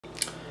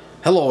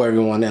Hello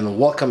everyone and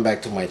welcome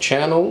back to my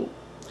channel.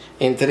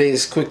 In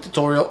today's quick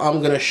tutorial I'm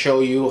going to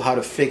show you how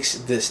to fix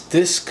this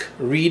disk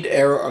read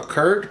error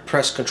occurred.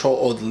 Press Ctrl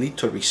or Delete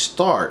to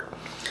restart.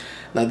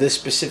 Now this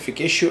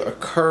specific issue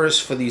occurs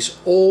for these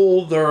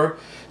older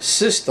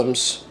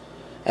systems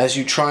as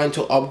you're trying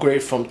to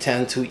upgrade from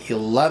 10 to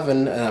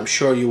 11, and I'm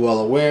sure you're well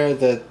aware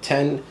that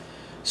 10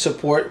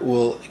 support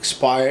will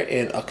expire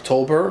in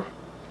October,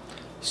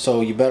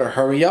 so you better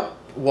hurry up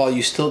while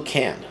you still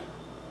can.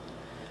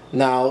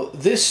 Now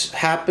this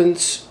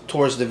happens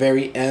towards the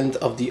very end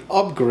of the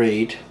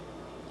upgrade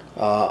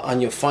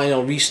on your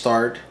final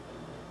restart,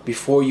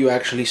 before you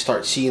actually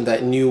start seeing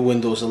that new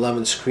Windows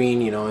 11 screen.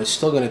 You know, it's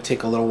still going to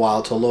take a little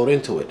while to load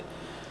into it.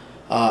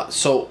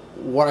 So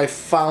what I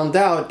found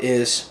out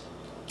is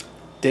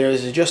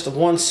there's just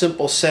one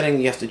simple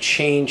setting you have to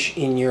change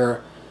in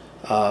your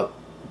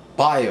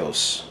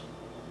BIOS,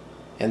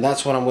 and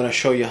that's what I'm going to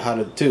show you how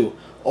to do.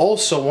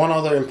 Also, one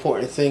other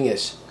important thing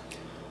is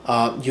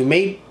you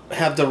may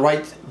have the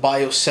right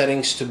BIOS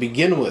settings to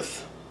begin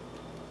with,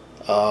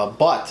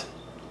 but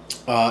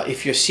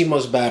if your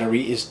CMOS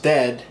battery is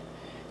dead,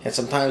 and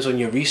sometimes when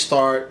you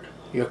restart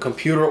your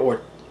computer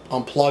or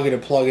unplug it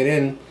and plug it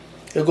in,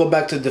 it'll go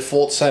back to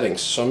default settings.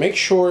 So make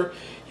sure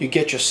you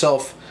get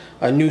yourself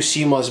a new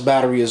CMOS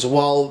battery as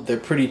well. They're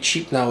pretty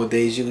cheap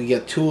nowadays. You can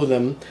get 2 of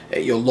them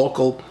at your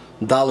local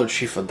Dollar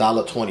Tree for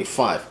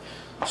 $1.25.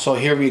 So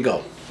here we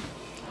go.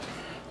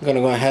 I'm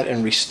gonna go ahead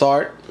and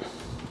restart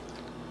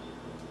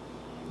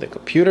the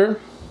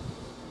computer,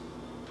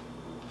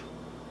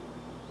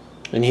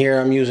 and here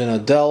I'm using a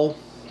Dell,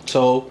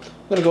 so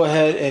I'm gonna go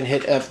ahead and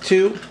hit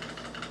F2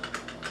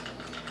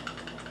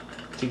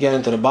 to get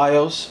into the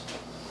BIOS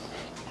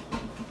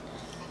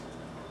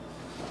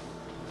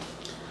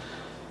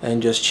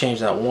and just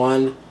change that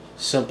one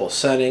simple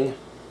setting,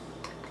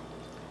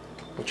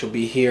 which will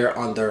be here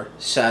under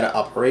SATA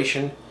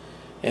operation.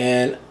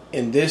 And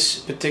in this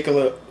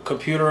particular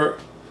computer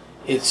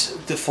it's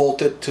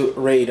defaulted to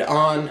RAID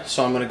on,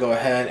 so I'm going to go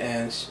ahead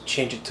and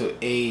change it to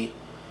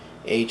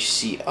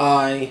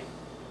AHCI,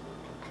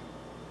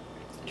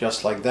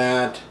 just like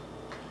that.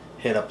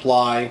 Hit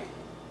apply,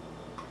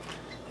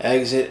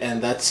 exit,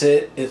 and that's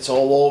it. It's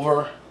all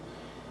over.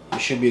 You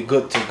should be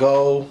good to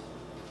go.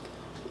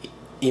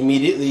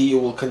 Immediately you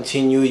will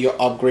continue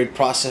your upgrade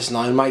process.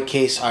 Now in my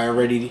case I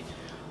already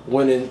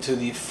went into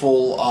the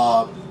full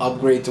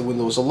upgrade to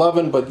Windows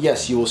 11, but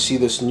yes, you will see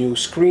this new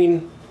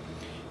screen.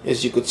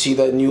 As you could see,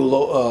 that new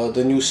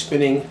the new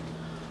spinning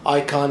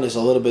icon is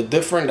a little bit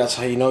different. That's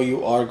how you know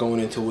you are going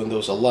into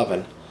Windows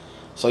 11.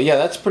 So yeah,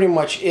 that's pretty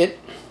much it.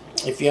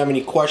 If you have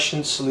any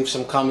questions, leave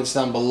some comments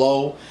down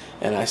below,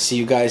 and I see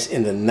you guys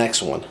in the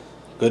next one.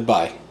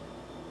 Goodbye.